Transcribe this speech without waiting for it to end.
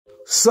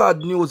Sad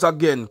news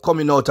again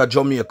coming out of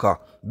Jamaica.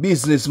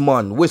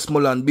 Businessman,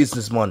 Westmoreland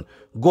businessman,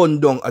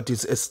 gunned down at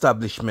his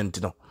establishment,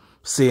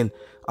 saying,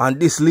 and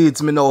this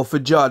leads me now to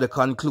draw the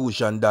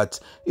conclusion that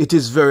it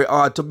is very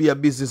hard to be a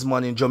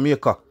businessman in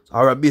Jamaica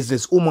or a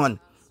businesswoman.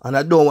 And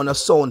I don't want to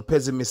sound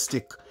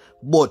pessimistic,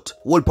 but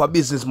whole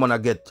businessmen I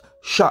get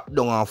shot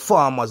down and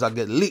farmers I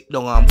get lit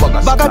down and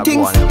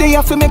BaggaThingz, they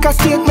have to make a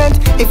statement.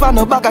 If I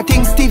know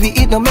BaggaThingz TV,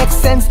 it don't make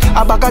sense.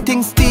 A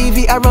BaggaThingz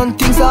TV, I run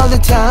things all the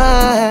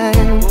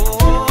time.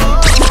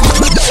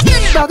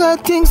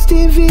 BaggaThingz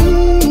TV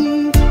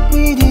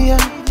Media.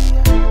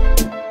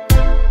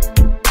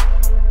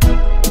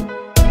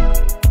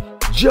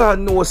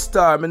 John no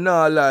star, me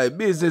nah lie.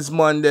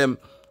 Businessman them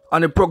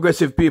and the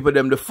progressive people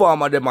them, the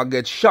farmer them I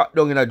get shot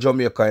down in a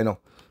Jamaica,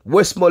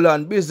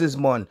 Westmoreland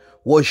businessman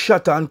was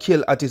shot and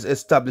killed at his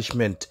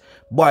establishment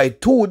by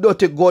two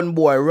dirty gun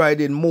boys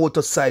riding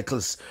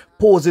motorcycles,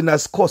 posing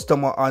as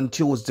customer on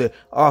Tuesday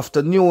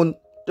afternoon.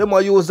 Them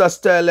a use that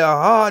style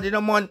hard,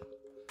 man.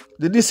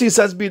 The deceased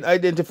has been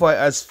identified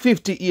as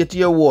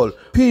 58-year-old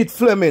Pete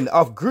Fleming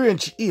of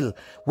Grange Hill,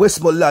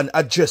 Westmoreland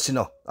address,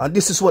 And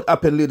this is what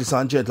happened, ladies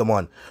and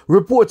gentlemen.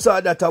 Reports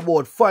are that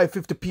about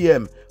 5:50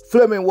 p.m.,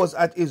 Fleming was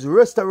at his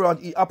restaurant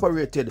he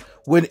operated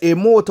when a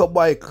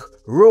motorbike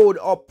rode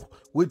up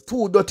with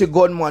two dirty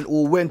gunmen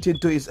who went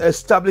into his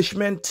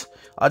establishment.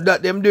 And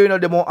that them doing,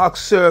 they must ask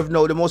serve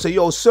now. They must say,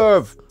 yo,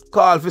 serve.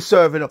 Call for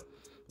serving.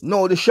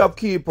 Now the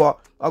shopkeeper,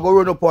 I go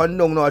run up and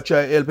down now and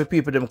try to help the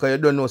people them because you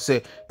don't know,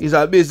 say, it's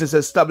a business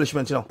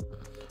establishment,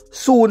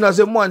 Soon as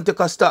the man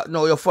take a start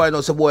now, you find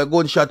out, say, boy,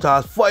 gunshot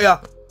or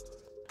fire.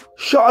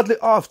 Shortly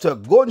after,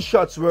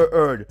 gunshots were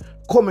heard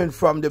coming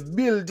from the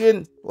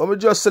building. Let me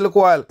just say a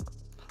while.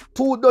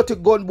 Two dirty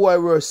gun boys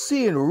were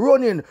seen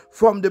running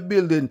from the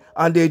building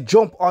and they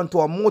jumped onto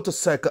a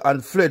motorcycle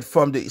and fled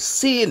from the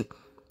scene.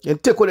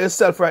 And take with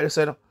themselves right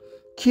there,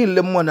 kill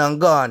the man and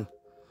gone.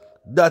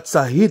 That's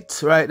a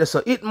hit, right? That's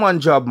a hit man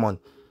job, man.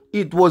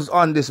 It was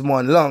on this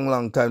man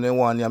long time they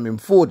want him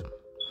food.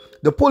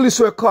 The police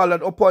were called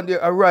and upon their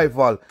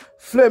arrival,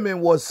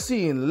 Fleming was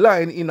seen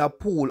lying in a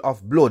pool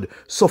of blood,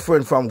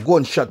 suffering from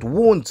gunshot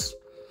wounds.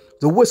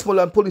 The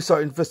Westmoreland police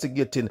are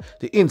investigating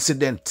the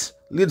incident.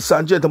 Ladies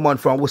and gentlemen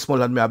from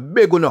Westmoreland, I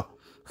beg you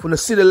if you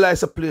see the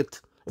license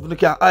plate, if you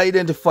can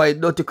identify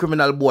dirty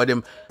criminal boy,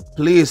 them,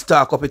 please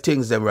talk up the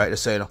things them right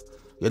there,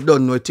 You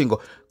don't know a thing.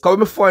 Because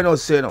we find out,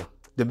 say,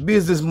 the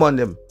businessman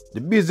them, the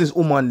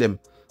businesswoman them,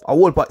 a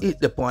whole part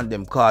eat upon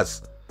them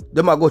cause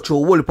them are go through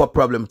a whole lot of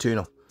problem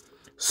too,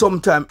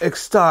 Sometimes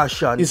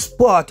extortion is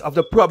part of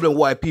the problem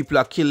why people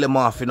are killing them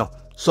off,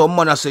 Some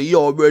man I say,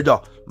 yo brother,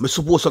 me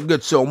supposed to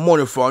get some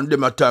money from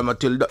them at time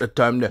until that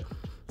time there.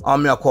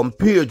 And me a come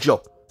page you.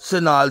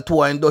 Send all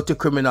two and dirty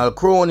criminal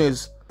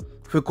cronies.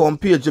 If you come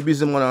page the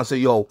businessman and say,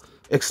 yo,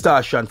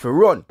 extortion for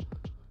run.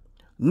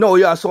 Now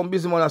you have some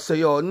businessman and say,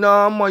 yo,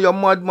 nah man, you're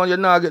mad man, you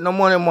not get no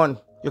money man.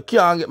 You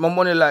can't get my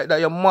money like that,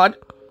 you're mad.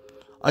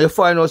 And you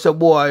find out, say,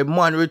 boy,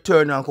 man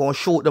return and come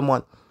shoot the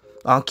man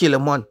and kill the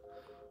man.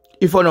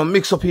 If you don't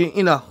mix up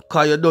in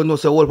because you don't know,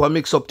 say, what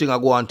mix up thing I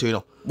go on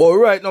to, But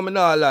right now, me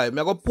not lie,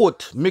 me go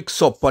put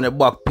mix up on the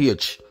back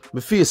page.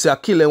 Me feel say I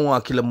kill him,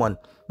 want to kill a man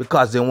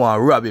because they want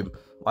to rob him.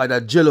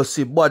 Either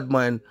jealousy, bad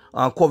mind,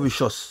 and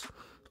covetous.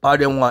 Or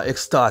they want to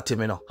extort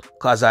him,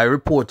 Because I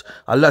report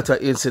a lot of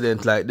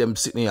incidents like them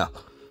sitting here.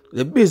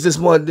 The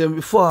businessman, them,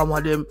 the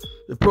farmer, them,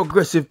 the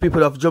progressive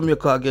people of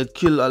Jamaica get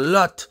killed a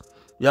lot.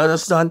 You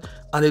understand?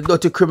 And the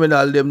dirty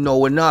criminal, them now,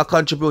 will not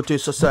contribute to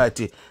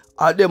society.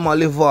 And them a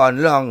live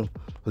on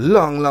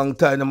long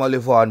time, them a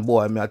live on,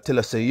 boy. Me I tell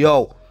you, say,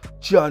 yo,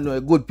 John,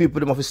 good people,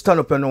 them have to stand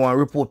up and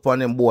report upon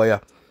them, boy. Yeah.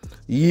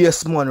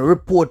 Yes, man,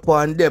 report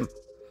upon them.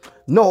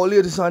 Now,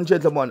 ladies and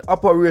gentlemen,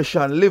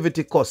 Operation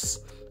Leviticus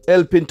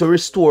helping to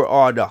restore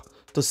order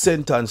to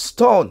Sentence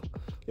Town.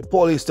 The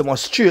police, them are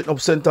straighten up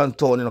Sentence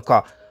Town in the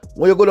car.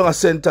 When you go down a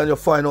Sentence, you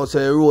find out,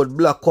 say, the road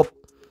block up.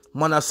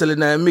 Man are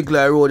selling a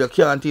Migla road, you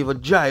can't even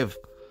drive.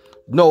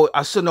 Now,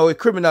 as soon as a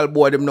criminal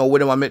boy, them know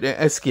when they make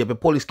them escape, the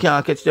police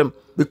can't catch them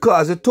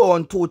because the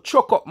town too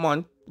truck up,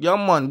 man. Yeah,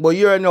 man. But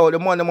you know, the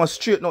man, they must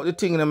straighten out the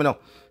thing,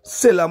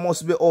 Seller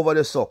must be over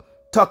there, so.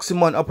 Taxi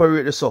man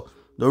operate there, so.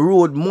 The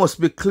road must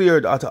be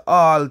cleared at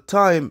all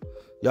time.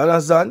 You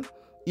understand?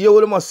 Here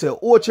what I must say,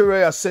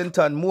 Ocheraya sent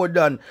more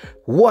than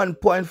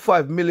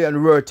 1.5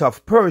 million worth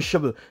of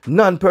perishable,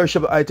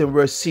 non-perishable items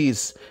were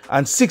seized,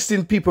 and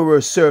 16 people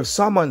were served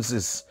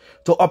summonses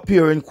to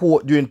appear in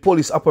court during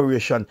police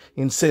operation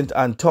in St.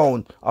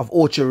 Anton of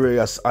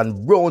Ocherayas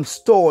and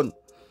Brownstone.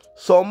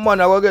 Some man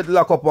will get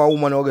locked up and a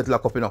woman will get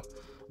locked up,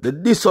 The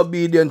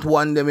disobedient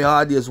one, them, the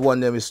hardest one,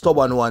 them, the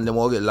stubborn one, them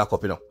will get locked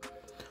up,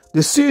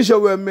 The seizure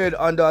were made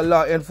under a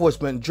law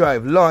enforcement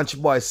drive launched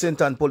by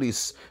St. Ann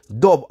Police,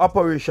 dubbed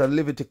Operation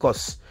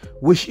Leviticus,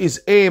 which is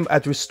aimed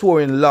at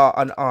restoring law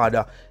and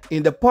order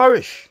in the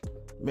parish.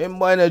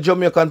 Remember, the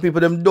Jamaican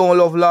people, them don't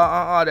love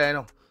law and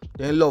order,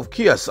 They love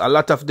chaos. A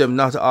lot of them,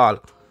 not all.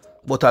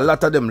 But a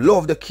lot of them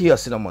love the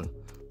chaos, man.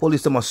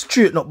 Police, them must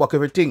straighten up back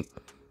everything.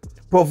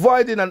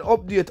 Providing an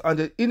update on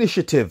the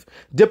initiative,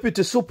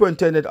 Deputy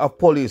Superintendent of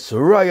Police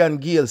Ryan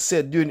Gale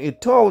said during a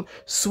town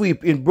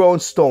sweep in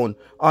Brownstown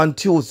on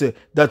Tuesday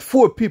that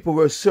 4 people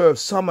were served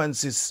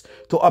summonses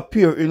to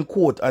appear in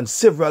court and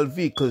several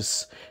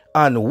vehicles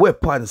and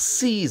weapons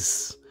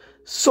seized.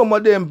 Some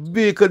of them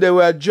vehicles they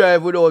were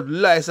driving without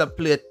license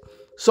plate.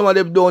 Some of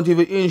them don't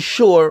even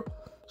insure.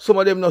 Some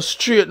of them not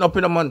straighten up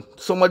in a man.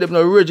 Some of them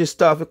not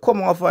register if you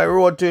come off a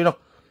road to, you know.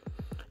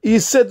 He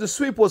said the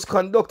sweep was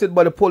conducted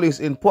by the police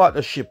in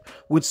partnership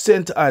with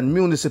St. Anne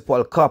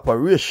Municipal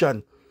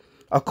Corporation.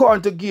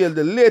 According to Gale,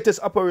 the latest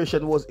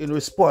operation was in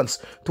response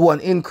to an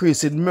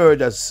increase in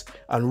murders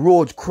and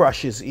road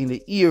crashes in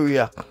the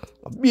area.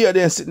 Beer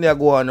then sitting there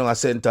going on a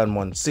St. Anne,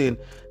 man, saying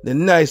the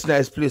nice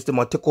place they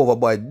might take over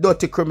by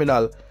dirty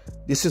criminal.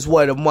 This is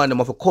why the man them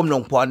have to come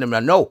down upon them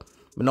now.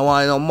 I don't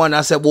want no man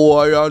I say,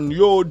 boy, and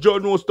yo,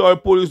 John no star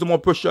police, them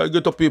pressure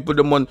get the people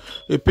them on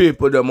the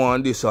people them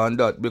on this and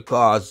that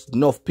because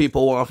enough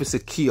people want to see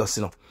chaos,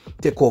 you know,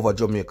 take over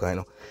Jamaica, you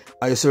know.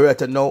 And you see right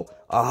now,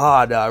 a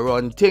harder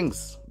run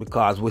things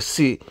because we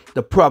see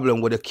the problem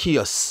with the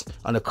chaos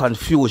and the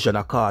confusion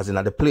are causing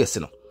at the place,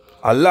 you know.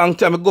 A long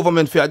time the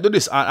government fair do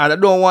this and I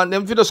don't want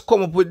them to just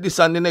come up with this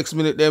and the next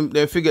minute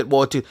they forget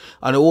about it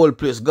and the whole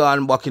place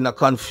gone back in a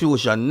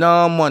confusion.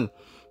 No, man.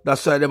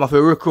 That's why they have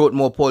to recruit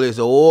more police.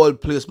 The whole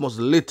place must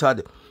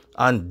littered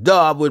and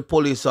dab with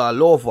police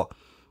all over.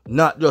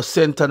 Not just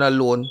St. Anne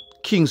alone,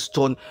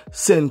 Kingston,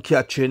 St.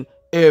 Catherine,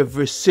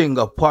 every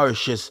single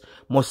parishes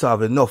must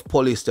have enough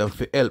police them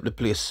to help the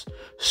place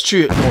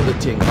straighten out the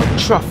thing. And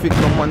traffic,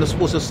 no man is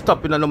supposed to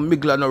stop in on the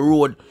middle of the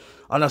road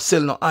and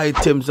sell no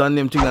items and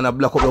them thing and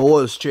block up the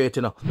whole street,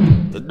 you know.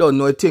 You don't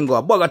know a thing.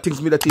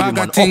 BaggaThingz Media TV,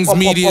 man. BaggaThingz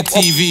Media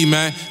TV,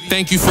 man.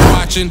 Thank you for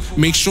watching.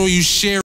 Make sure you share.